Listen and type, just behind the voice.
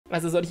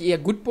Also soll ich eher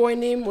Good Boy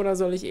nehmen oder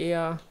soll ich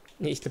eher...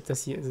 Nee, ich glaube,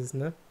 das hier ist es,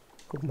 ne?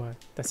 Guck mal,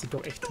 das sieht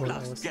doch echt toll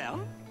aus.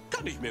 Gern?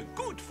 Kann ich mir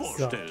gut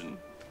vorstellen.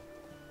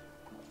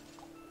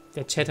 So.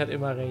 Der Chat hat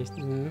immer recht.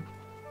 Mhm.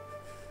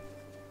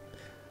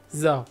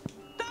 So.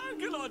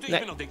 Danke, Leute.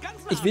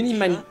 Ich will nicht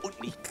meinen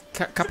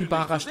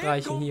Kapibara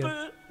streichen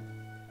hier.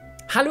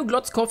 Hallo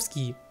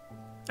Glotzkowski.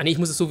 Ah ne, ich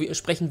muss es so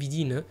sprechen wie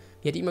die, ne?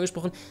 Die hat immer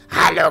gesprochen.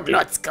 Hallo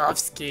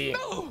Glotzkowski.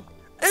 Oh.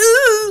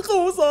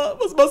 Rosa,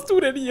 was machst du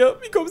denn hier?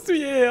 Wie kommst du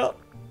hierher?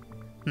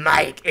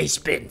 Mike,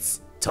 ich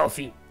bin's.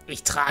 Toffi,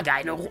 ich trage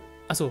eine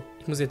Achso,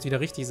 ich muss jetzt wieder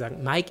richtig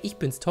sagen. Mike, ich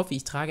bin's, Toffi,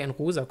 ich trage ein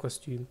rosa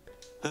Kostüm.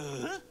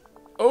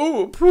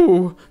 Oh,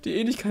 puh, die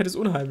Ähnlichkeit ist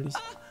unheimlich.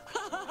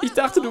 Ich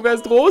dachte, du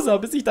wärst rosa,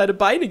 bis ich deine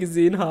Beine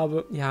gesehen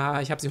habe.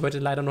 Ja, ich habe sie heute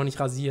leider noch nicht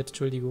rasiert,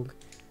 Entschuldigung.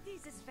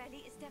 Dieses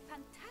Valley ist der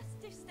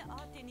fantastischste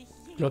Ort, den ich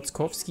je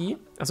Glotzkowski.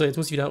 Achso, jetzt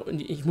muss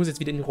ich muss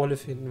jetzt wieder in die Rolle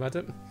finden,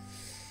 warte.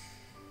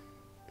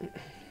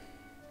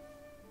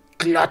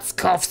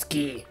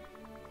 Glotzkowski.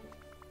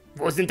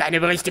 Wo sind deine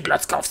Berichte,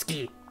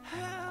 Glotzkowski?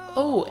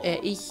 Oh,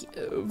 ich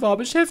war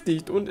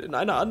beschäftigt und in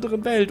einer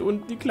anderen Welt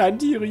und die kleinen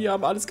Tiere hier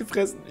haben alles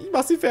gefressen. Ich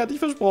mach sie fertig,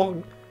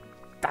 versprochen.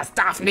 Das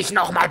darf nicht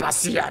nochmal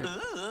passieren.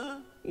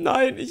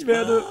 Nein, ich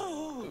werde...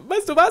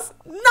 Weißt du was?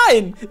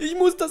 Nein, ich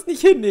muss das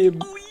nicht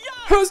hinnehmen.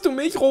 Hörst du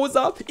mich,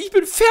 Rosa? Ich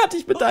bin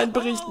fertig mit deinen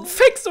Berichten.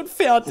 Fix und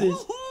fertig.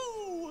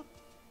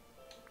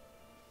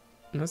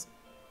 Was?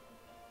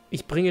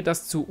 Ich bringe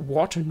das zu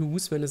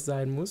Waternoose, wenn es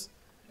sein muss.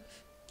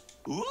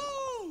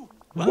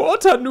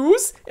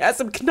 Waternoose? Er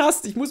ist im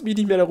Knast. Ich muss mich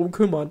nicht mehr darum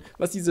kümmern,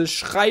 was diese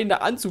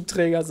schreiende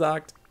Anzugträger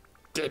sagt.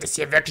 Geht es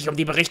hier wirklich um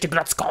die Berichte,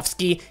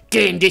 Glotzkowski?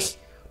 Geh in dich.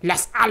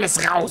 Lass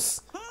alles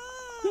raus.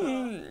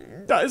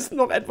 Da ist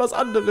noch etwas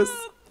anderes.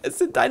 Es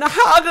sind deine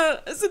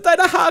Haare. Es sind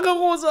deine Haare,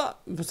 Rosa.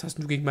 Was hast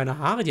du gegen meine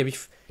Haare? Die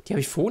habe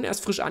ich vorhin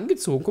erst frisch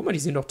angezogen. Guck mal, die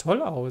sehen doch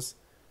toll aus.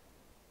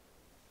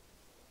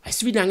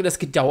 Weißt du, wie lange das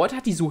gedauert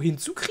hat, die so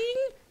hinzukriegen?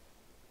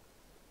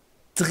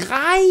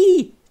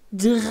 3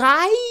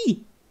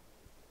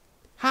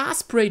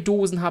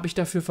 Haarspray-Dosen habe ich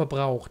dafür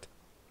verbraucht.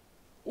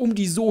 Um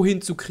die so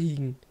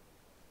hinzukriegen.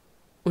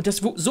 Und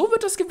so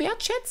wird das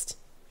gewertschätzt?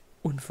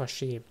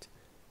 Unverschämt.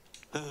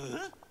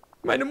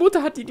 Meine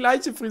Mutter hat die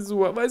gleiche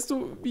Frisur. Weißt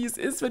du, wie es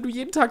ist, wenn du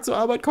jeden Tag zur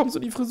Arbeit kommst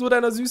und die Frisur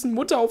deiner süßen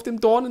Mutter auf dem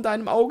Dorn in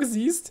deinem Auge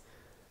siehst?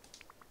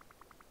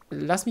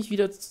 Lass mich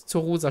wieder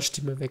zur rosa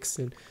Stimme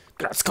wechseln.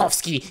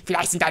 Glotzkowski,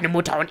 vielleicht sind deine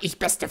Mutter und ich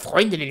beste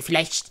Freundinnen.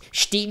 Vielleicht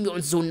stehen wir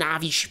uns so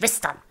nah wie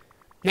Schwestern.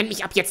 Nenn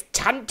mich ab jetzt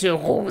Tante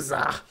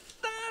Rosa.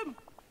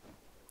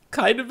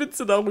 Keine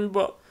Witze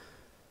darüber.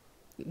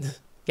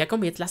 Ja,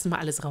 komm, jetzt lassen wir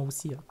alles raus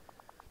hier.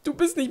 Du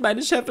bist nicht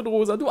meine Chefin,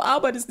 Rosa. Du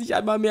arbeitest nicht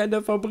einmal mehr in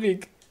der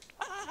Fabrik.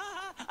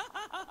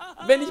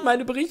 Wenn ich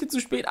meine Berichte zu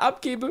spät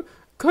abgebe,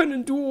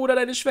 können du oder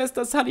deine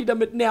Schwester Sully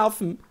damit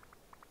nerven.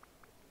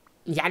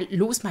 Ja,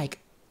 los, Mike.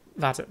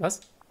 Warte,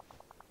 was?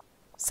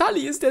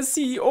 Sully ist der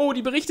CEO.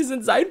 Die Berichte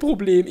sind sein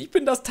Problem. Ich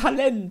bin das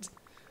Talent.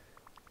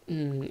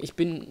 Ich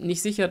bin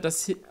nicht sicher,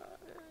 dass...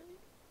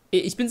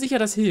 Ich bin sicher,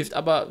 das hilft,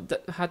 aber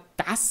hat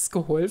das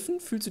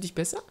geholfen? Fühlst du dich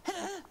besser?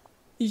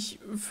 Ich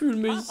fühle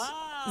mich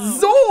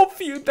so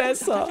viel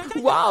besser.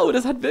 Wow,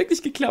 das hat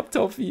wirklich geklappt,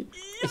 Toffi.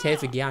 Ich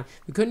helfe gern.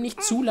 Wir können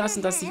nicht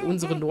zulassen, dass sich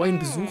unsere neuen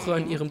Besucher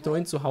in ihrem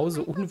neuen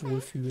Zuhause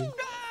unwohl fühlen.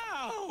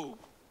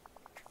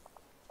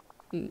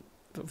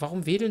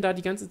 Warum wedeln da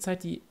die ganze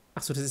Zeit die...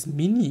 Achso, das ist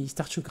Mini. Ich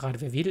dachte schon gerade,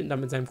 wer wedelt denn da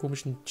mit seinem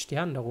komischen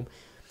Stern darum?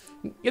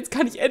 Jetzt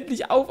kann ich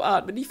endlich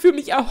aufatmen. Ich fühle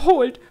mich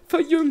erholt,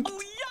 verjüngt.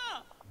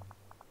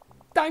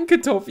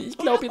 Danke, Toffi. Ich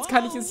glaube, jetzt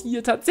kann ich es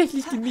hier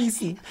tatsächlich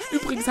genießen.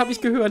 Übrigens habe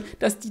ich gehört,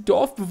 dass die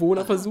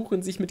Dorfbewohner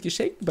versuchen, sich mit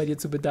Geschenken bei dir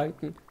zu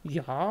bedanken.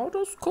 Ja,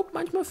 das kommt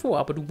manchmal vor,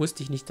 aber du musst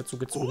dich nicht dazu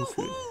gezwungen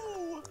fühlen.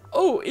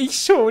 Oh, ich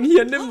schon.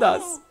 Hier, nimm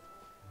das.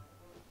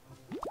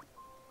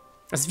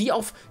 Das ist wie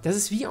auf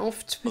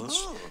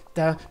Twitch.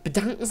 Da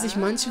bedanken sich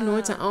manche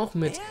Leute auch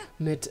mit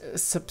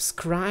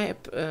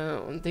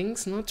Subscribe und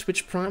Dings, ne?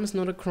 Twitch Prime is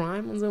not a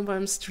crime und so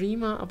beim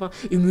Streamer, aber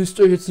ihr müsst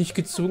euch jetzt nicht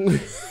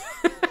gezwungen.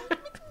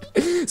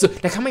 So,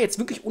 da kann man jetzt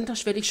wirklich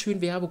unterschwellig schön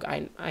Werbung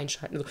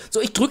einschalten.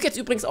 So, ich drücke jetzt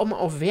übrigens auch mal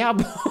auf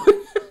Werbung.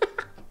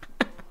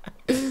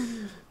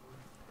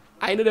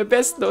 Eine der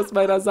besten aus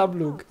meiner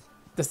Sammlung.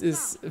 Das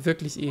ist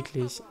wirklich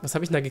eklig. Was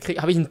habe ich denn da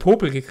gekriegt? Habe ich einen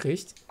Popel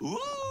gekriegt?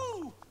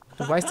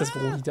 Du weißt, dass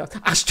Brody da ist.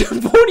 Ach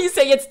stimmt, Brody ist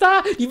ja jetzt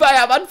da. Die war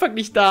ja am Anfang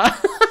nicht da.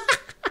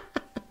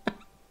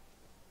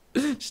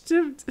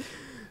 Stimmt.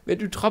 Wenn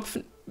du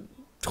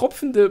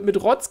tropfende,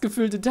 mit Rotz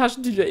gefüllte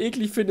Taschentücher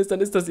eklig findest,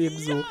 dann ist das eben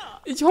so.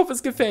 Ich hoffe,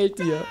 es gefällt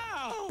dir.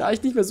 Da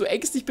ich nicht mehr so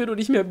ängstlich bin und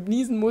nicht mehr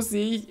niesen muss,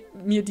 sehe ich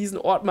mir diesen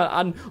Ort mal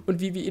an und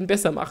wie wir ihn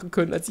besser machen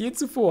können als je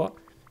zuvor.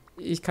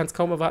 Ich kann es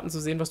kaum erwarten zu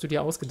sehen, was du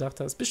dir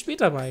ausgedacht hast. Bis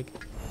später, Mike.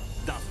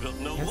 Das wird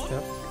eine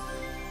Runde.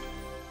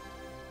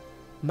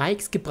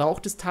 Mikes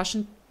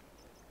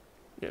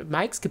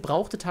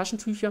gebrauchte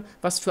Taschentücher,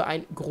 was für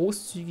ein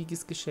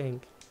großzügiges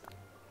Geschenk.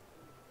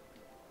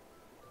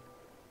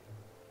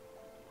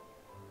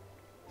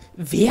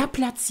 Wer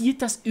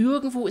platziert das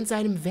irgendwo in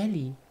seinem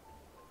Valley?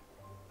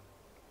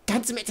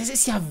 Ganz im Ernst, das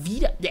ist ja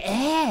wieder...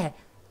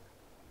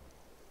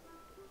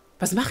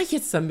 Was mache ich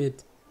jetzt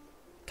damit?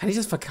 Kann ich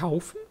das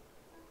verkaufen?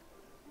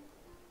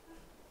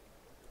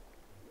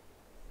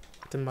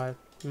 Warte mal,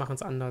 wir machen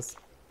es anders.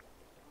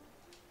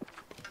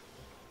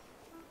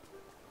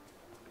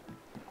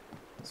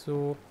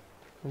 So,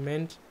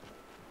 Moment.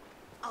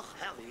 Ach,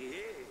 herrje,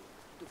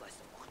 du weißt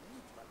doch auch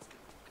nie, was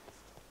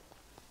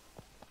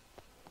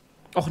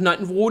du... Och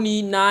nein,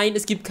 Vroni, nein,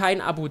 es gibt kein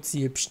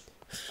Abo-Ziel. Psst.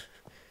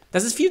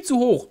 Das ist viel zu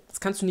hoch.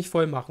 Das kannst du nicht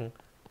voll machen.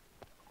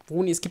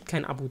 Vroni, es gibt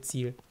kein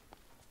Abo-Ziel.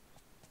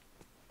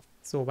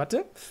 So,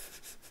 warte.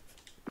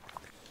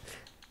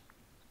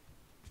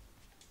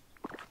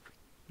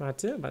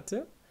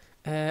 Warte.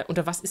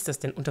 Unter was ist das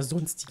denn? Unter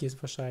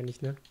Sonstiges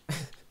wahrscheinlich, ne?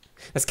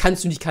 Das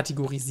kannst du nicht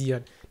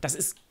kategorisieren. Das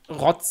ist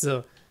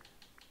Rotze.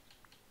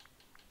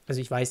 Also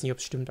ich weiß nicht, ob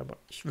es stimmt, aber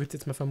ich würde es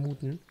jetzt mal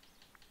vermuten.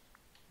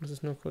 Ich muss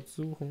es nur kurz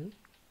suchen.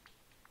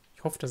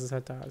 Ich hoffe, dass es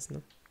halt da ist,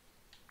 ne?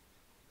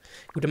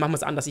 Gut, dann machen wir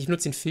es anders. Ich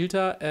nutze den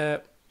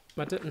Filter.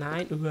 Warte,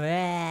 nein.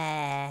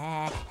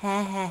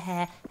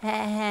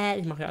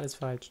 Ich mache ja alles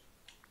falsch.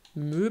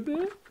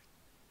 Möbel.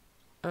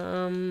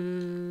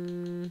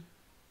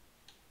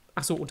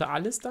 Ach so, unter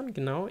alles dann,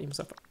 genau. Ich muss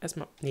auf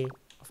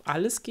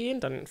alles gehen,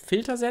 dann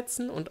Filter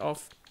setzen und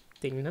auf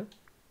Ding, ne?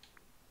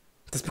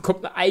 Das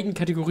bekommt eine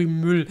Eigenkategorie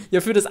Müll.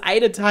 Ja, für das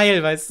eine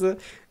Teil, weißt du?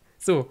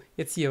 So,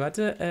 jetzt hier,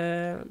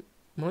 warte.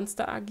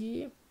 Monster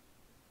AG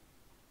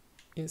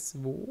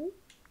ist wo?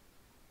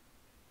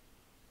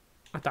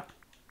 Ach, da.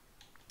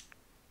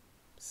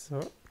 So.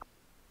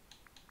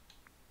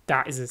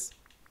 Da ist es.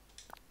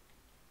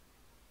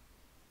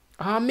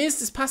 Ah,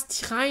 Mist, es passt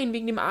nicht rein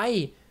wegen dem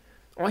Ei.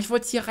 Oh, ich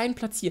wollte es hier rein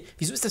platzieren.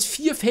 Wieso ist das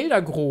 4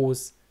 Felder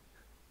groß?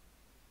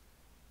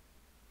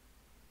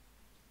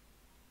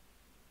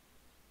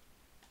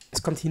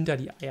 Es kommt hinter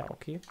die Eier,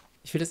 okay.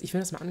 Ich will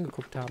das mal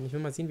angeguckt haben. Ich will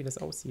mal sehen, wie das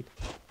aussieht.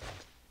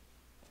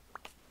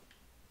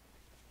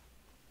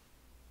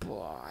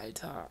 Boah,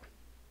 Alter.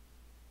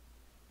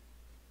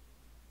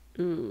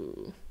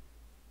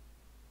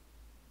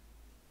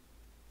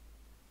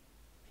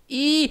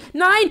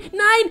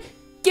 Nein!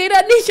 Geh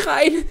da nicht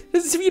rein!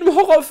 Das ist wie in einem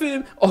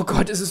Horrorfilm. Oh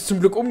Gott, es ist zum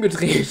Glück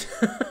umgedreht.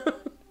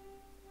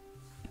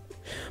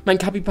 Mein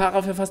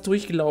Kapibara wäre fast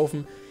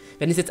durchgelaufen.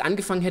 Wenn es jetzt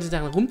angefangen hätte,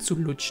 daran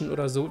rumzulutschen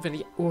oder so, wenn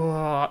ich...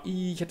 Oh,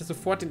 ich hätte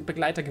sofort den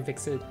Begleiter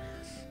gewechselt.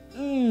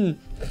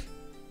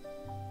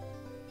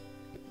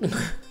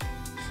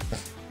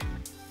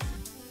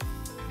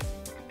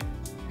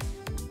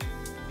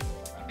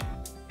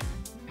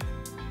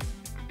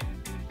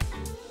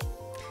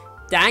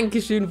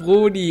 Dankeschön,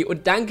 Brody.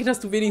 Und danke,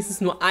 dass du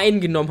wenigstens nur einen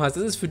genommen hast.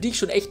 Das ist für dich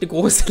schon echt eine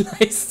große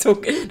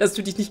Leistung, dass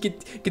du dich nicht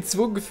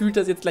gezwungen gefühlt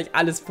hast, jetzt gleich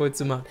alles voll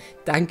zu machen.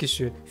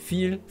 Dankeschön.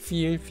 Vielen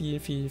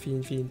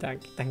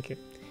Dank. Danke.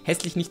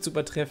 Hässlich nicht zu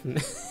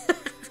übertreffen.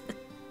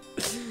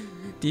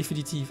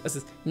 Definitiv. Also,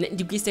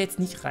 du gehst da jetzt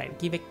nicht rein.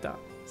 Geh weg da.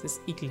 Das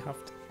ist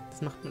ekelhaft.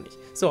 Das macht man nicht.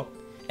 So,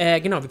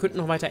 genau. Wir könnten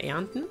noch weiter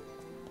ernten.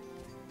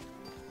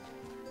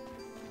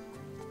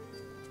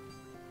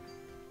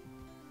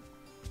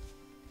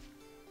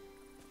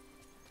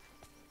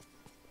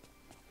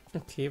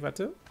 Okay,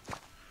 warte.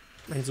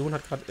 Mein Sohn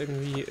hat gerade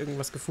irgendwie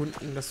irgendwas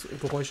gefunden, das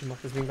Geräusche macht.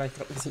 Deswegen war ich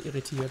gerade ein bisschen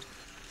irritiert.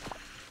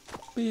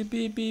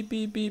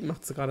 Beep.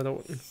 Macht sie gerade da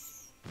unten.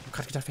 Ich habe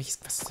gerade gedacht, was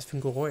ist das für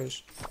ein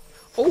Geräusch?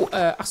 Oh,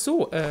 ach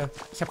so,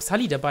 ich habe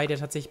Sully dabei, der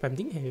tatsächlich beim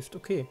Ding hilft.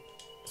 Okay,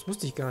 das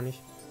wusste ich gar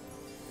nicht.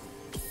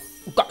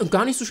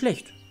 Gar nicht so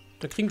schlecht.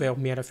 Da kriegen wir ja auch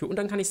mehr dafür. Und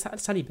dann kann ich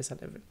Sully besser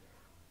leveln.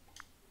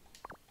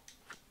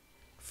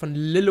 Von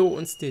Lilo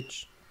und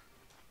Stitch.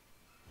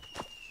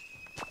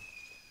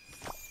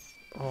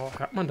 Oh,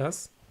 hört man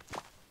das?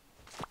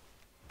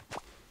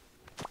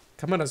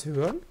 Kann man das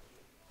hören?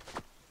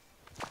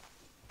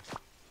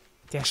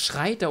 Der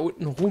schreit da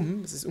unten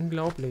rum. Das ist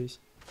unglaublich.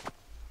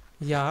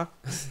 Ja.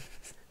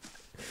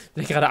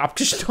 Bin ich gerade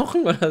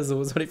abgestochen oder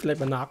so? Soll ich vielleicht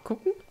mal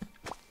nachgucken?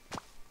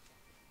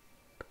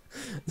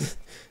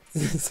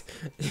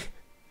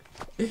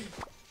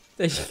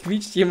 Da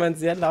quietscht jemand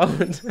sehr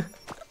laut.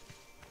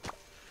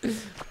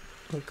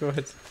 Oh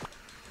Gott.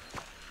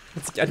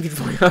 Hört sich an wie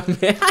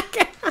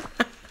Feuerwerk.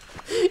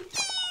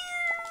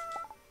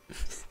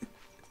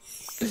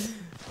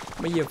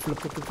 Mal hier. Flup.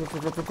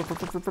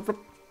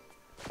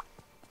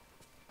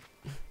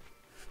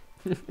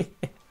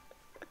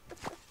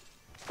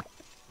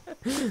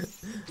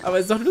 Aber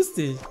ist doch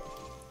lustig.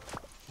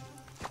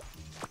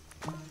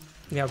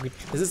 Ja, okay.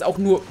 Das ist auch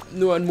nur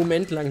einen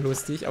Moment lang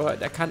lustig, aber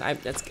er kann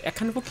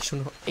wirklich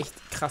schon echt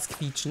krass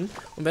quietschen.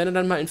 Und wenn er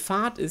dann mal in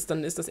Fahrt ist,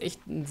 dann ist das echt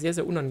sehr,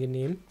 sehr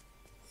unangenehm.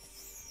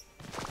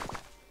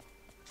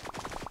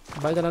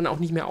 Weil er dann auch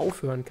nicht mehr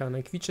aufhören kann.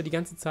 Dann quietscht er die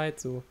ganze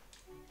Zeit so.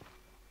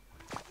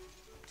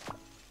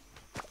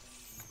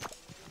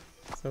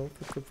 So,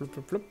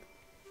 flup.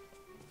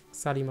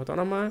 Sully macht auch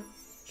nochmal.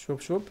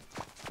 Schwupp.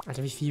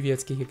 Alter, wie viel wir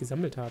jetzt hier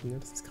gesammelt haben, ne?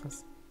 Das ist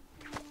krass.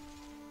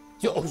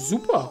 Ja, oh,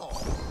 super.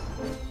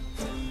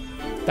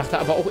 Dachte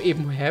aber auch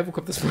eben, hä, wo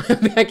kommt das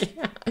Feuerwerk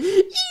her?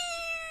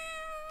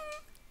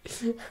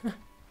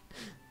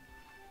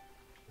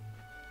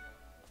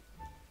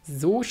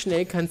 So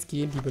schnell kann es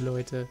gehen, liebe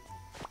Leute.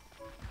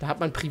 Da hat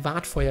man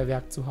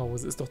Privatfeuerwerk zu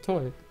Hause. Ist doch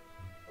toll.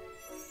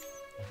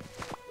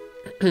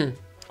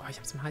 Oh, ich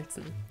hab's im Hals.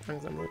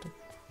 Langsam, Leute.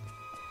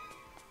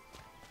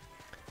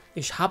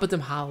 Ich habe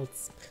den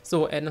Hals.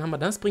 So, dann haben wir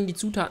das. Bringen die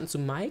Zutaten zu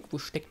Mike. Wo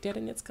steckt der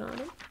denn jetzt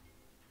gerade?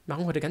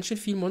 Machen heute ganz schön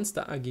viel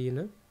Monster AG,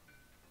 ne?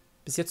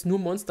 Bis jetzt nur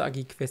Monster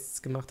AG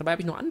Quests gemacht. Dabei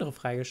habe ich noch andere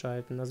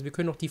freigeschalten. Also wir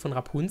können noch die von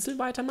Rapunzel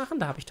weitermachen.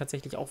 Da habe ich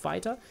tatsächlich auch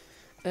weiter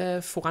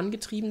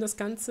vorangetrieben, das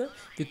Ganze.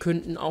 Wir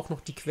könnten auch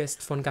noch die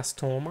Quest von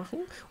Gaston machen.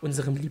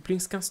 Unserem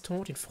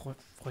Lieblingsgaston. Den freut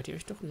ihr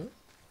euch doch, ne?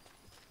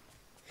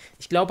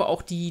 Ich glaube,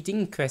 auch die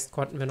Ding-Quest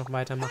konnten wir noch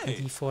weitermachen. Hey,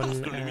 die von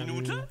hast du eine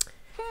Minute?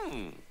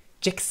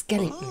 Jack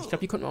Skellington. Ich glaube,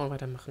 die konnten wir auch noch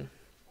weitermachen.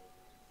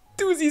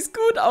 Du siehst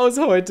gut aus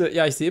heute.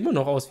 Ja, ich sehe immer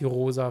noch aus wie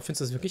Rosa.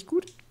 Findest du das wirklich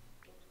gut?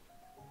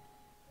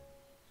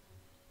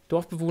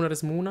 Dorfbewohner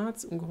des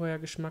Monats. Ungeheuer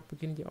Geschmack.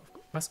 Beginnen die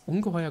Aufgabe. Was?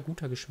 Ungeheuer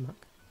guter Geschmack?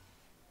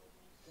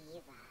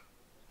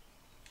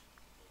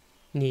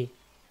 Nee.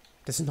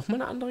 Das ist nochmal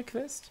eine andere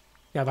Quest?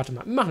 Ja, warte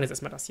mal. Wir machen jetzt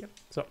erstmal das hier.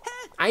 So.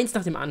 Eins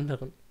nach dem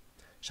anderen.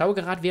 Schaue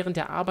gerade während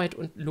der Arbeit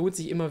und lohnt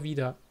sich immer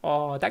wieder.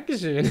 Oh,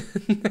 dankeschön.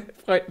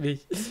 Freut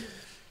mich.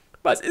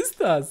 Was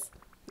ist das?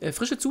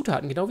 Frische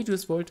Zutaten, genau wie du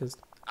es wolltest.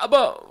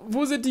 Aber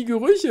wo sind die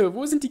Gerüche?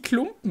 Wo sind die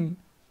Klumpen?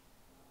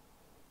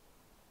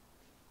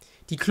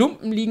 Die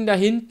Klumpen liegen da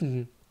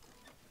hinten.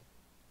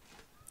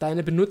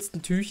 Deine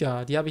benutzten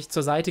Tücher, die habe ich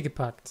zur Seite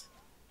gepackt.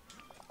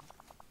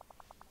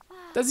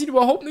 Das sieht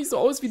überhaupt nicht so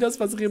aus wie das,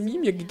 was Remy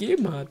mir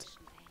gegeben hat.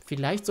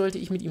 Vielleicht sollte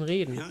ich mit ihm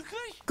reden.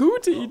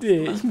 Gute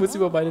Idee. Ich muss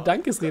über meine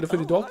Dankesrede für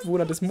die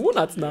Dorfbewohner des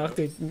Monats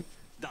nachdenken.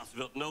 Das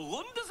wird eine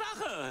runde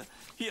Sache.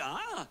 Ja.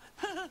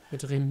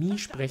 Mit Remy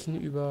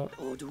sprechen über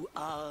Oh, du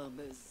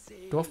arme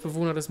Seele.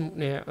 Dorfbewohner des Monats.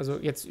 Nee, also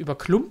jetzt über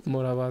Klumpen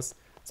oder was?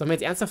 Sollen wir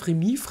jetzt ernsthaft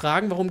Remy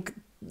fragen, warum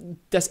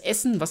das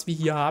Essen, was wir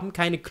hier haben,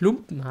 keine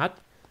Klumpen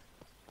hat?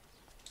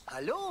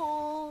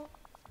 Hallo?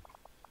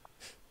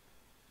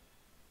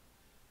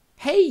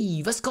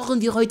 Hey, was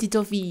kochen wir heute,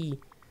 Toffi?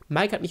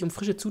 Mike hat mich um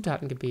frische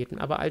Zutaten gebeten,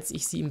 aber als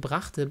ich sie ihm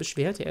brachte,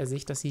 beschwerte er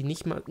sich, dass sie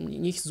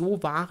nicht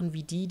so waren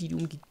wie die du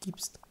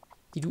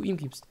ihm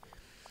gibst.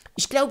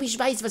 Ich glaube, ich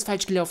weiß, was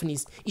falsch gelaufen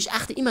ist. Ich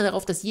achte immer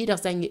darauf, dass jeder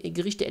seine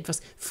Gerichte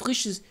etwas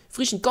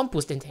frischen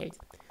Kompost enthält.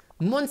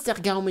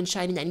 Monstergaumen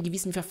scheinen einen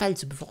gewissen Verfall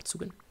zu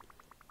bevorzugen.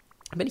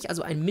 Wenn ich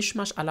also einen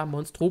Mischmasch à la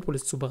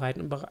Monstropolis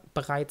zubereiten und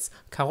bereits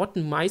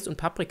Karotten, Mais und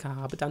Paprika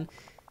habe, dann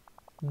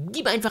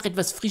gib einfach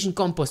etwas frischen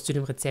Kompost zu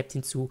dem Rezept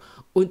hinzu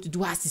und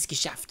du hast es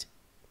geschafft.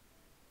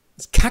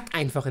 Ich kack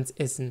einfach ins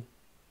Essen.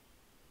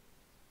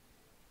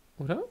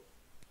 Oder?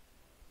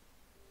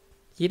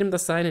 Jedem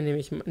das Seine nehme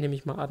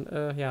ich mal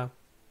an. Ja.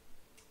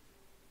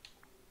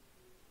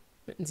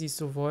 Wenn sie es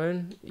so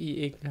wollen,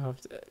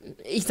 ekelhaft.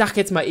 Ich sag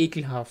jetzt mal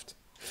ekelhaft.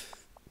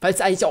 Weil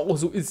es eigentlich auch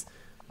so ist.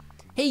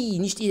 Hey,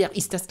 nicht jeder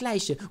ist das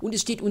Gleiche. Und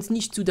es steht uns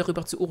nicht zu,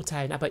 darüber zu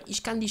urteilen. Aber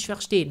ich kann dich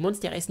verstehen.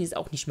 Monsteressen ist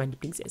auch nicht mein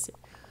Lieblingsessen.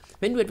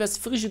 Wenn du etwas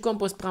frische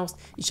Kompost brauchst,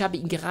 ich habe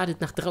ihn gerade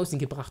nach draußen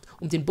gebracht,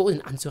 um den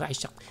Boden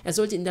anzureichern. Er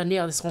sollte in der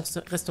Nähe des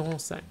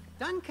Restaurants sein.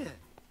 Danke.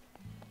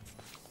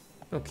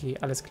 Okay,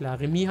 alles klar.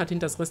 Remy hat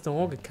hinter das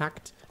Restaurant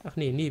gekackt. Ach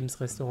nee, neben das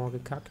Restaurant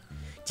gekackt.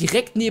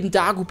 Direkt neben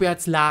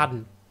Dagoberts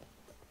Laden.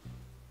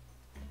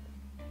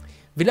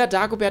 Will er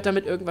Dagobert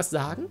damit irgendwas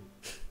sagen?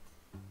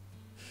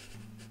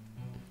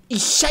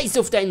 Ich scheiße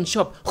auf deinen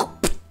Shop.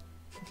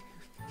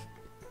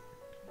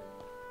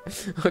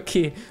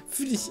 Okay,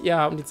 fühle ich.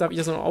 Ja, und jetzt darf ich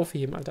das noch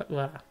aufheben, Alter.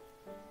 Uah.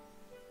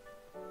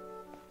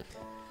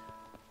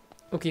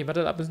 Okay,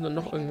 warte, da müssen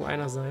noch irgendwo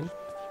einer sein.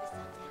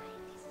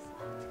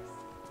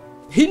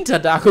 Hinter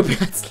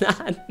Dagoberts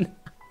Laden.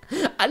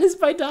 Alles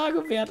bei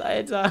Dagobert,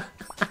 Alter.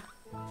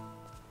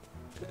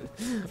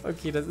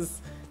 Okay, das ist,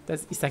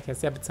 ich sag ja,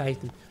 sehr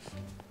bezeichnend.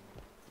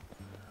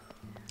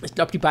 Ich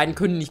glaube, die beiden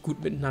können nicht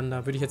gut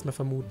miteinander, würde ich jetzt mal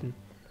vermuten.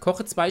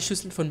 Koche 2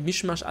 Schüsseln von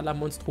Mischmasch à la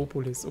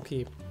Monstropolis.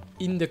 Okay,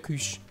 in der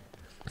Küche.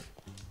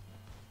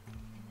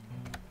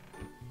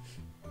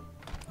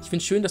 Ich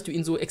finde es schön, dass du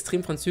ihn so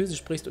extrem französisch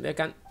sprichst und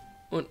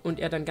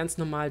er dann ganz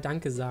normal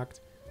Danke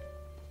sagt.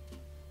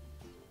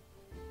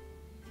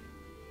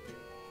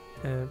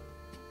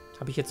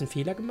 Habe ich jetzt einen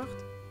Fehler gemacht?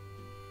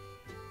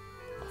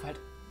 Oh, Alter.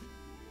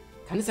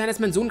 Kann es sein, dass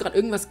mein Sohn gerade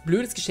irgendwas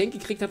blödes Geschenk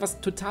gekriegt hat, was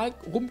total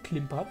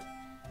rumklimpert?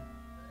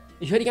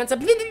 Ich höre die ganze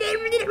Zeit...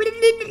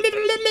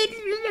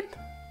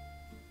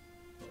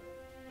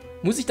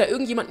 Muss ich da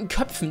irgendjemanden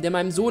köpfen, der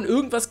meinem Sohn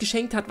irgendwas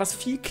geschenkt hat, was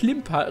viel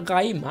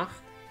Klimperei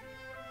macht?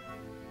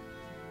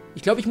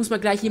 Ich glaube, ich muss mal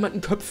gleich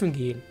jemanden köpfen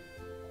gehen.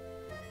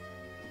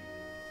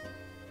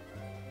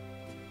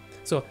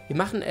 So, wir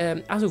machen,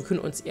 also wir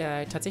können uns,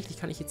 tatsächlich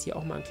kann ich jetzt hier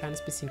auch mal ein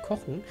kleines bisschen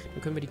kochen.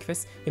 Dann können wir die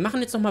Quests, wir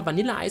machen jetzt nochmal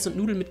Vanilleeis und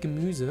Nudeln mit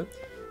Gemüse,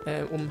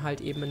 um halt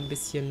eben ein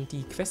bisschen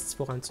die Quests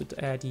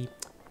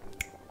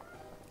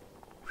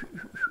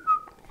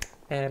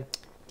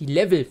die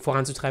Level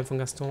voranzutreiben von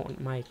Gaston und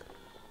Mike.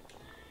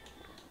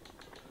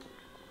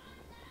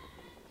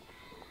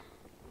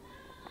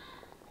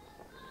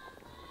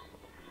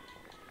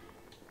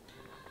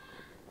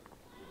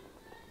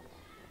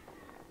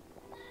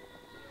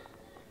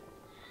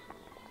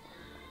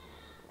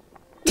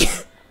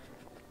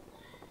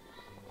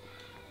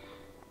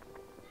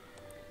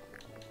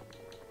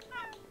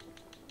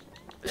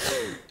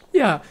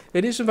 Ja,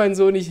 wenn ihr schon meinen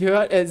Sohn nicht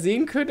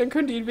sehen könnt, dann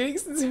könnt ihr ihn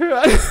wenigstens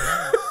hören.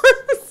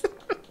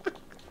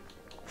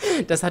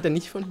 Das hat er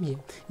nicht von mir.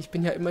 Ich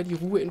bin ja immer die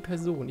Ruhe in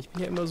Person. Ich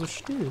bin ja immer so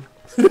still.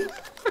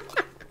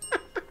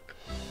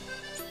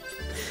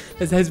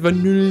 Das heißt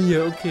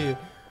Vanille, okay.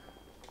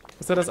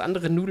 Was war das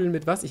andere? Nudeln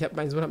mit was?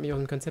 Mein Sohn hat mich auf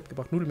ein Konzept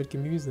gebracht. Nudeln mit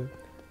Gemüse.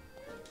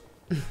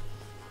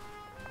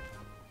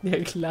 Ja,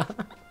 klar.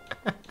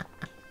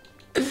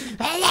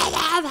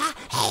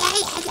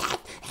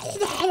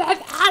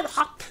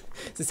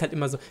 Es ist halt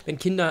immer so, wenn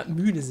Kinder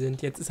müde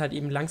sind, jetzt ist halt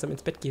eben langsam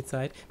ins Bett geht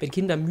Zeit, wenn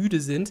Kinder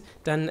müde sind,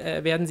 dann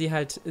werden sie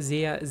halt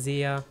sehr,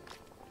 sehr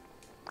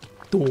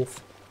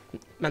doof.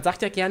 Man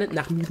sagt ja gerne,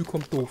 nach müde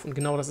kommt doof. Und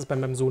genau das ist bei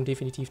meinem Sohn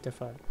definitiv der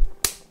Fall.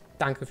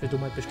 Danke für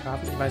Dummheit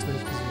bestrafen, ich weiß noch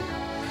nicht wieso.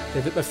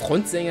 Der wird mal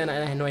Frontsänger in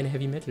einer neuen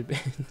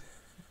Heavy-Metal-Band.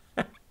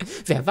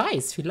 Wer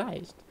weiß,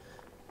 vielleicht.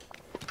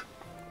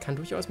 Kann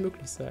durchaus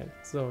möglich sein.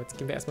 So, jetzt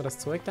geben wir erstmal das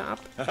Zeug da ab.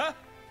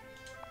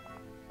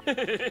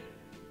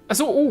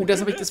 Achso, oh,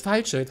 das habe ich das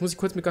Falsche. Jetzt muss ich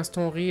kurz mit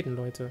Gaston reden,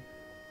 Leute.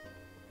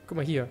 Guck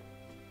mal hier.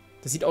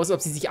 Das sieht aus, als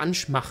ob sie sich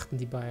anschmachten,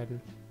 die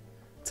beiden.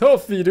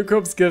 Toffi, du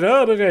kommst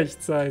gerade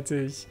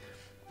rechtzeitig.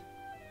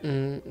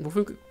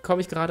 Wofür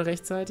komme ich gerade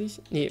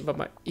rechtzeitig? Nee, warte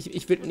mal.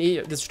 Ich will.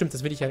 Nee, das stimmt,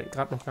 das will ich ja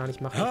gerade noch gar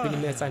nicht machen. Ich will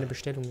ihm jetzt eine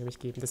Bestellung nämlich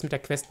geben. Das mit der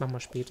Quest machen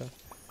wir später.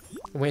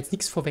 Wollen wir jetzt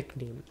nichts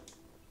vorwegnehmen.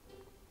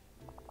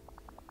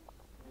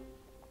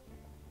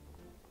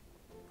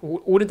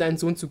 Ohne deinen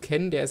Sohn zu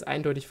kennen, der ist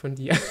eindeutig von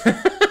dir.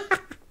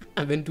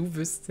 Wenn du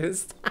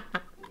wüsstest.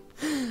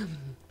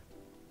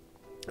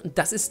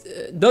 Das ist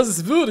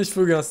würdig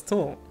für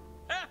Gaston.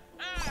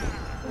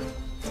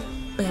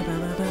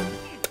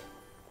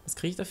 Was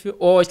kriege ich dafür?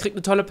 Oh, ich krieg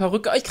eine tolle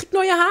Perücke. Oh, ich krieg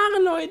neue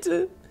Haare,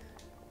 Leute.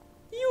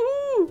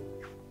 Juhu.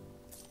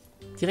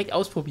 Direkt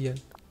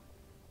ausprobieren.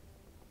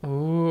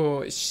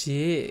 Oh,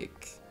 schick.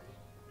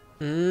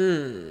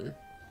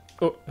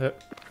 Oh,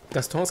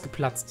 Gaston ist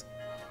geplatzt.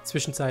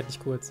 Zwischenzeitlich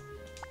kurz.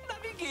 Na,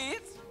 wie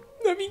geht's?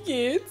 Na, wie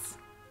geht's?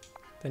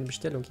 Deine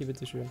Bestellung, hier,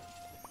 bitteschön.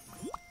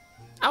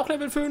 Auch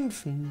Level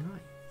 5.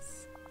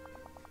 Nice.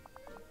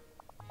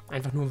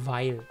 Einfach nur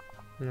weil.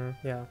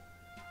 Ja.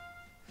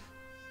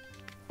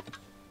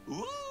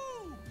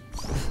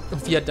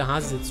 Und wie er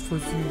da sitzt. Voll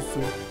süß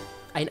so.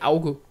 Ein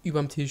Auge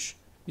überm Tisch.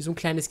 Wie so ein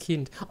kleines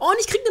Kind. Oh, und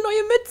ich krieg eine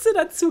neue Mütze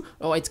dazu.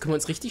 Oh, jetzt können wir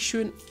uns richtig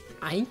schön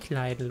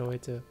einkleiden,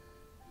 Leute.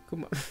 Guck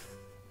mal.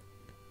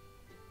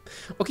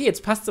 Okay,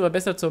 jetzt passt es aber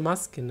besser zur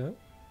Maske, ne?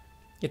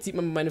 Jetzt sieht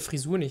man meine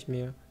Frisur nicht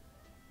mehr.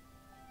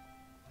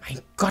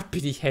 Mein Gott,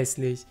 bin ich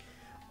hässlich.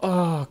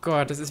 Oh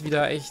Gott, das ist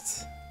wieder echt...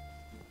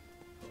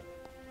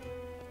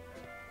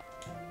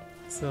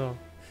 So.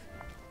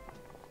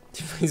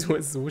 Die Frisur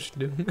ist so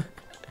schlimm.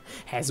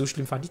 Hä, so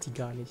schlimm fand ich die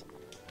gar nicht.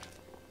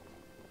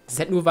 Das ist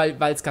halt nur, weil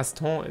es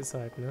Gaston ist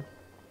halt, ne?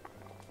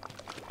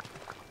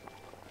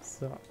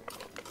 So.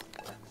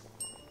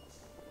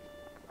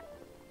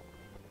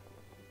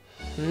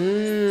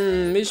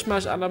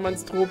 Mischmasch à la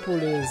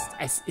Manstropolis.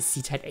 Es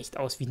sieht halt echt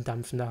aus wie ein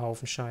dampfender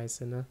Haufen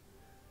Scheiße, ne?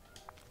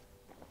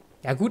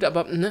 Ja gut,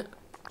 aber, ne?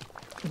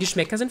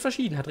 Geschmäcker sind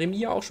verschieden, hat Remy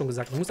ja auch schon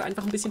gesagt. Man muss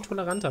einfach ein bisschen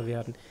toleranter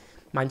werden.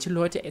 Manche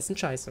Leute essen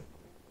Scheiße.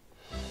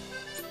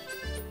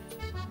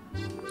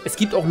 Es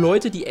gibt auch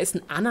Leute, die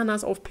essen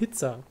Ananas auf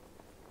Pizza.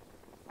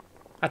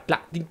 Hat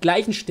den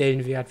gleichen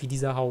Stellenwert wie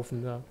dieser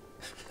Haufen da.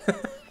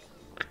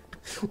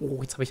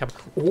 Oh, jetzt habe ich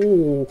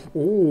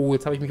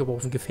mich aber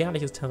auf ein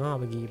gefährliches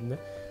Terrain begeben, ne?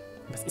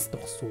 Das ist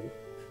doch so.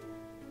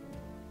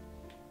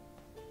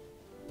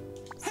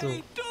 So.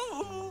 Hey,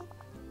 du!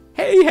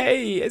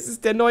 Hey, es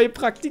ist der neue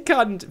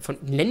Praktikant.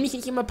 Nenn mich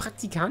nicht immer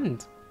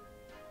Praktikant.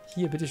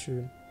 Hier,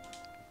 bitteschön.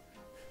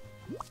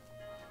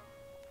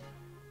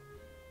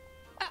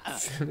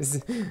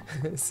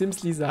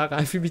 Simsli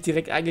Sarah, ich fühle mich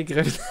direkt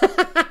angegriffen.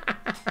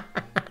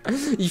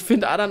 Ich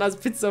finde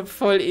Ananas-Pizza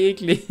voll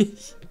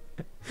eklig.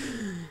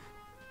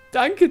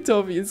 Danke,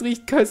 Tommy. Es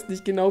riecht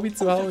köstlich, genau wie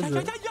zu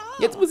Hause.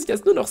 Jetzt muss ich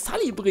das nur noch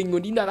Sully bringen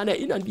und ihn daran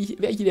erinnern,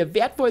 welche der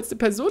wertvollste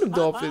Person im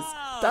Dorf ist.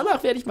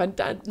 Danach werde ich meine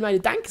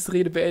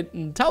Dankesrede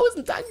beenden.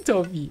 1000 Dank,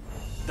 Tommy.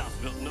 Das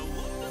wird eine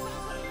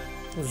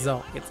runde Sache.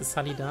 So, jetzt ist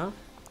Sully da.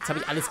 Jetzt habe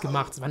ich alles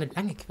gemacht. Das war eine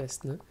lange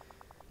Quest, ne?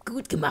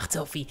 Gut gemacht,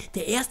 Sophie.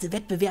 Der erste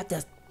Wettbewerb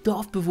des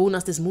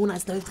Dorfbewohners des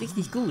Monats läuft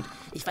richtig gut.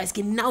 Ich weiß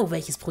genau,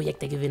 welches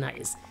Projekt der Gewinner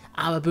ist.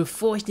 Aber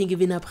bevor ich den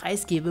Gewinner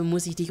preisgebe,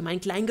 muss ich dich um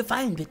einen kleinen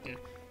Gefallen bitten.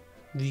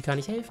 Wie kann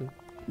ich helfen?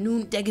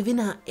 Nun, der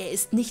Gewinner, er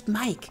ist nicht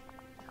Mike.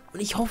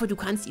 Und ich hoffe, du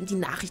kannst ihm die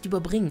Nachricht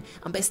überbringen.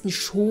 Am besten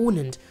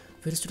schonend.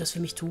 Würdest du das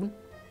für mich tun?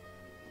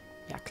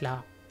 Ja,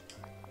 klar.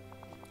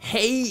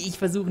 Hey, ich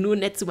versuche nur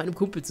nett zu meinem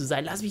Kumpel zu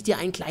sein. Lass mich dir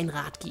einen kleinen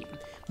Rat geben.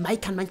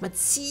 Mike kann manchmal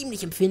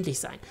ziemlich empfindlich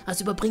sein.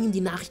 Also überbring ihm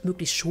die Nachricht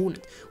möglichst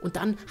schonend. Und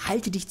dann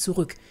halte dich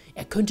zurück.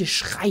 Er könnte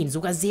schreien,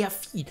 sogar sehr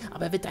viel.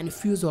 Aber er wird deine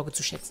Fürsorge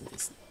zu schätzen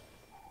wissen.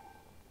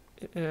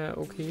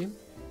 Okay.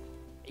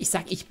 Ich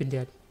sag, ich bin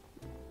der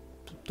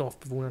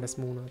Dorfbewohner des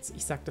Monats.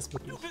 Ich sag das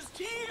wirklich. Du bist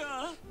hier!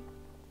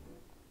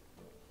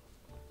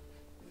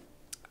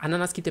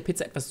 Ananas gibt der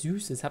Pizza etwas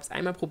Süßes. Hab's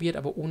einmal probiert,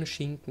 aber ohne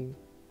Schinken.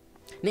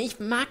 Ne, ich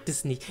mag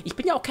das nicht. Ich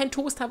bin ja auch kein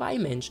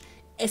Toast-Hawaii-Mensch.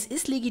 es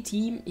ist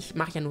legitim, ich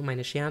mache ja nur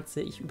meine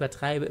Scherze, ich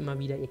übertreibe immer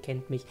wieder, ihr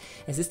kennt mich.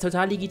 Es ist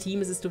total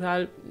legitim, es ist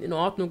total in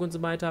Ordnung und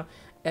so weiter.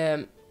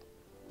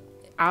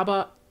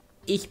 Aber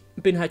ich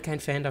bin halt kein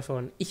Fan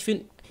davon. Ich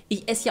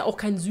esse ja auch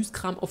keinen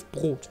Süßkram auf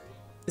Brot.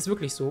 Ist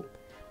wirklich so.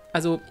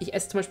 Also ich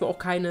esse zum Beispiel auch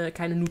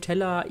keine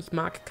Nutella, ich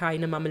mag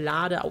keine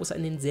Marmelade, außer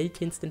in den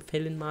seltensten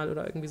Fällen mal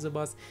oder irgendwie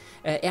sowas.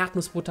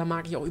 Erdnussbutter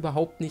mag ich auch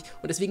überhaupt nicht.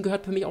 Und deswegen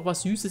gehört für mich auch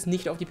was Süßes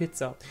nicht auf die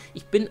Pizza.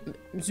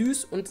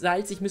 Süß und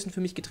salzig müssen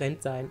für mich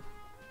getrennt sein.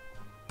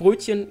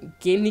 Brötchen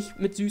gehen nicht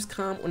mit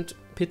Süßkram und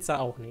Pizza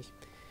auch nicht.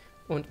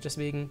 Und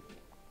deswegen,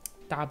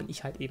 da bin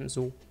ich halt eben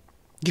so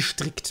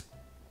gestrickt.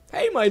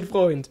 Hey, mein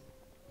Freund!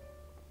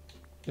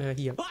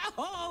 Hier.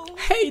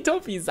 Hey,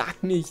 Toffi,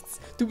 sag nichts.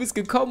 Du bist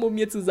gekommen, um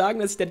mir zu sagen,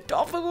 dass ich der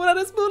Dorfbewohner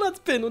des Monats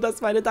bin und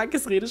dass meine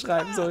Dankesrede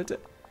schreiben sollte.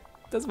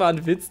 Das war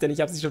ein Witz, denn ich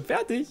habe sie schon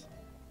fertig.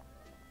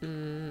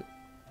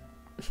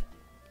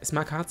 Es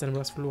mag hart sein, du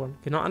hast verloren.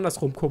 Genau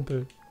andersrum,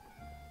 Kumpel.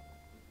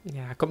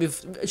 Ja, komm,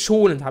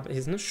 schonend habe ich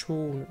es, ne?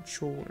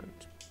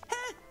 Schonend.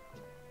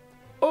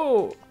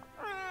 Oh.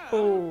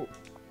 Oh.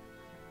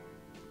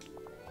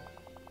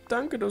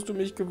 Danke, dass du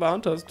mich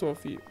gewarnt hast,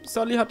 Toffi.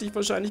 Sully hat dich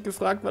wahrscheinlich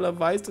gefragt, weil er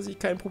weiß, dass ich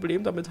kein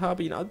Problem damit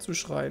habe, ihn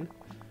anzuschreien.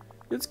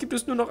 Jetzt gibt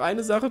es nur noch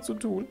eine Sache zu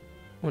tun.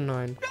 Oh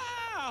nein.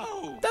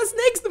 Das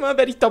nächste Mal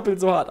werde ich doppelt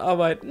so hart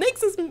arbeiten.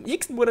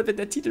 Nächsten Monat wird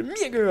der Titel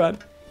mir gehören.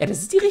 Ja, das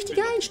ist die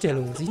richtige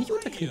Einstellung. Sich nicht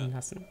unterkriegen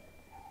lassen.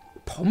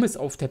 Pommes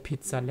auf der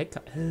Pizza,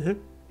 lecker.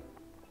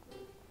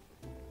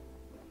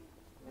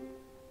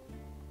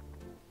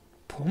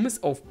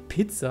 Pommes auf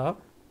Pizza?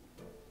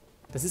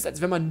 Das ist,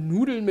 als wenn man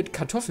Nudeln mit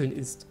Kartoffeln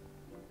isst.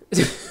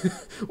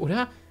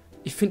 Oder?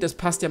 Ich finde, das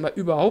passt ja mal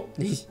überhaupt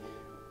nicht.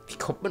 Wie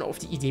kommt man auf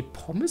die Idee,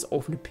 Pommes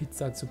auf eine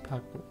Pizza zu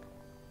packen?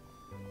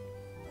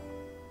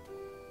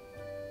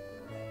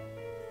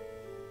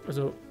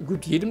 Also,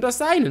 gut, jedem das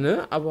seine,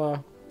 ne?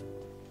 Aber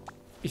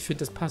ich finde,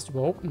 das passt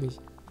überhaupt nicht.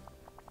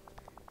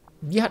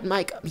 Wie hat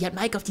Mike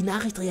auf die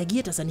Nachricht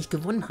reagiert, dass er nicht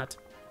gewonnen hat?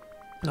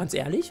 Ganz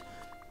ehrlich,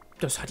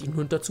 das hat ihn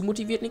nur dazu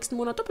motiviert, nächsten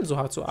Monat doppelt so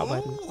hart zu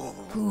arbeiten.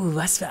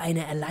 Was für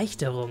eine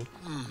Erleichterung.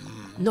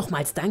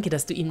 Nochmals danke,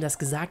 dass du ihm das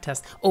gesagt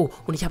hast. Oh,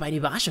 und ich habe eine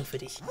Überraschung für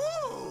dich.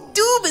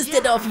 Du bist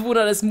der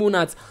Dorfbewohner des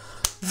Monats.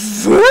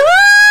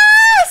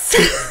 Was?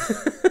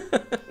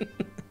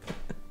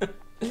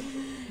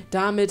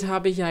 Damit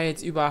habe ich ja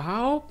jetzt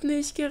überhaupt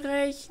nicht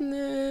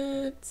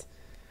gerechnet.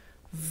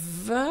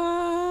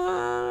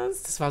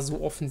 Was? Das war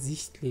so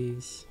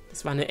offensichtlich.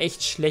 Das war eine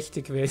echt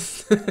schlechte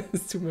Quest.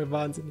 Es tut mir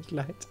wahnsinnig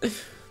leid.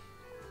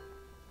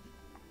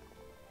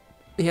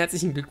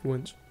 Herzlichen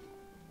Glückwunsch.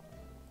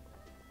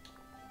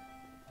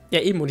 Ja,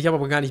 eben, und ich habe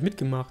aber gar nicht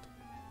mitgemacht.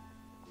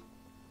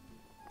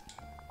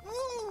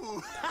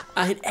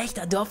 Ein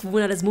echter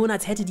Dorfbewohner des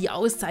Monats hätte die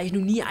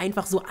Auszeichnung nie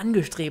einfach so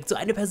angestrebt. So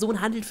eine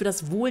Person handelt für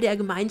das Wohl der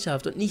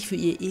Gemeinschaft und nicht für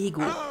ihr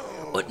Ego.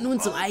 Und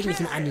nun zum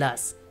eigentlichen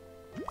Anlass.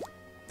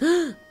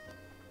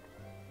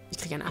 Ich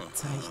kriege ein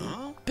Abzeichen.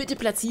 Bitte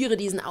platziere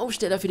diesen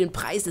Aufsteller für den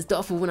Preis des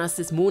Dorfbewohners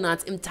des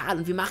Monats im Tal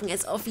und wir machen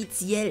es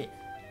offiziell.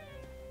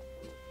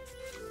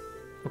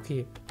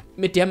 Okay.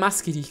 Mit der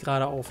Maske, die ich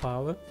gerade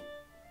aufhabe.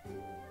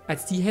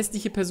 Als die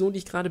hässliche Person, die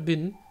ich gerade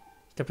bin.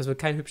 Ich glaube, das wird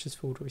kein hübsches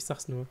Foto. Ich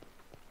sag's nur.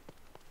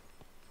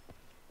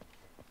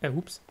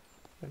 Hups.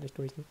 Nicht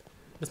durch, ne?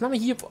 Was machen wir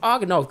hier? Ah,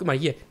 genau. Guck mal,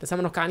 hier. Das haben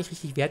wir noch gar nicht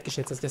richtig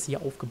wertgeschätzt, dass ich das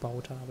hier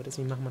aufgebaut habe.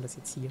 Deswegen machen wir das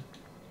jetzt hier.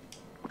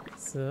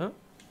 So.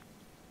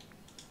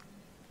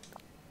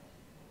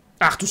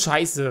 Ach du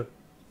Scheiße.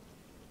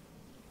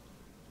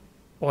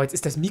 Oh, jetzt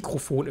ist das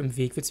Mikrofon im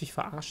Weg. Willst du mich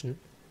verarschen?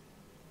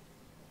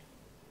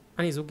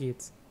 Ah, nee, so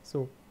geht's.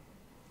 So.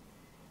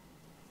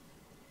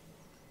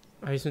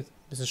 Aber ich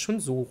muss es schon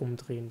so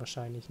rumdrehen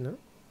wahrscheinlich, ne?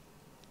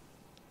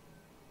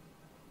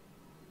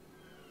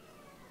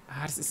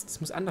 Ah, das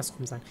muss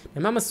andersrum sein.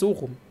 Dann machen wir es so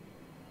rum.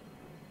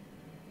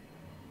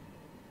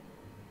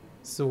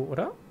 So,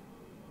 oder?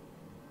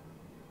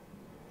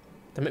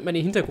 Damit man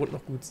den Hintergrund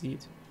noch gut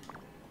sieht.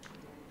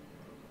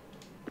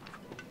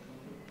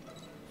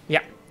 Ja,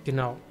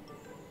 genau.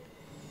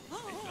 Ich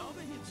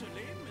glaube, hier zu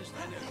leben ist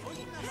eine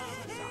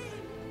wunderbare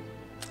Sache.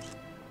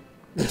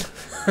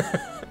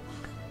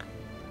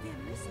 Wir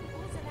müssen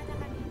Ursula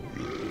daran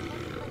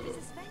hindern,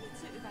 dieses Valley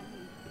zu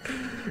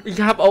übernehmen.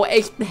 Ich habe auch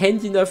echt ein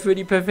Händchen dafür,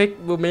 die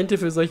perfekten Momente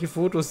für solche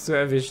Fotos zu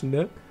erwischen,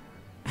 ne?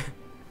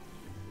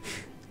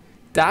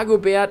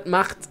 Dagobert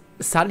macht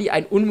Sully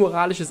ein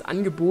unmoralisches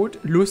Angebot,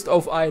 Lust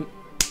auf ein...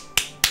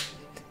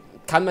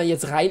 Kann man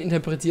jetzt rein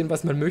interpretieren,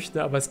 was man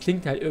möchte, aber es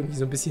klingt halt irgendwie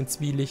so ein bisschen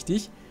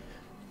zwielichtig.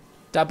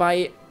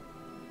 Dabei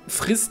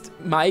frisst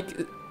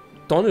Mike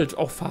Donald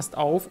auch fast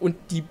auf und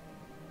die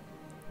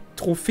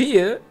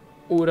Trophäe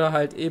oder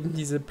halt eben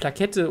diese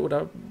Plakette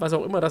oder was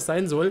auch immer das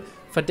sein soll,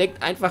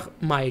 verdeckt einfach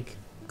Mike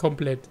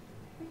komplett.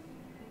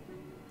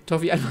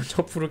 Toffi einfach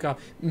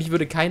Top-Fotograf. Mich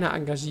würde keiner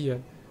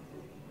engagieren.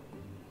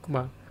 Guck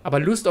mal.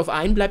 Aber Lust auf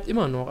einen bleibt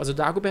immer noch. Also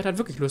Dagobert hat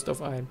wirklich Lust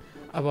auf einen.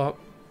 Aber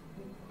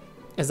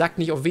er sagt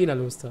nicht, auf wen er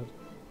Lust hat.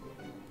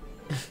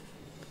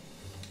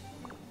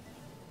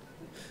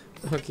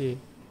 Okay.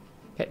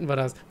 Hätten wir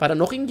das. War da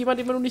noch irgendjemand,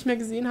 den wir noch nicht mehr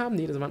gesehen haben?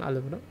 Nee, das waren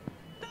alle, oder?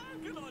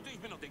 Danke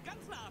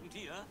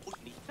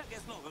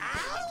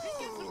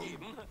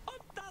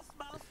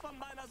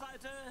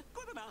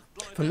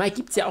Von Mike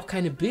gibt es ja auch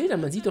keine Bilder,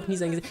 man sieht doch nie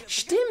sein Gesicht.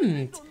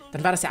 Stimmt!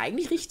 Dann war das ja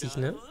eigentlich richtig,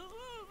 ne?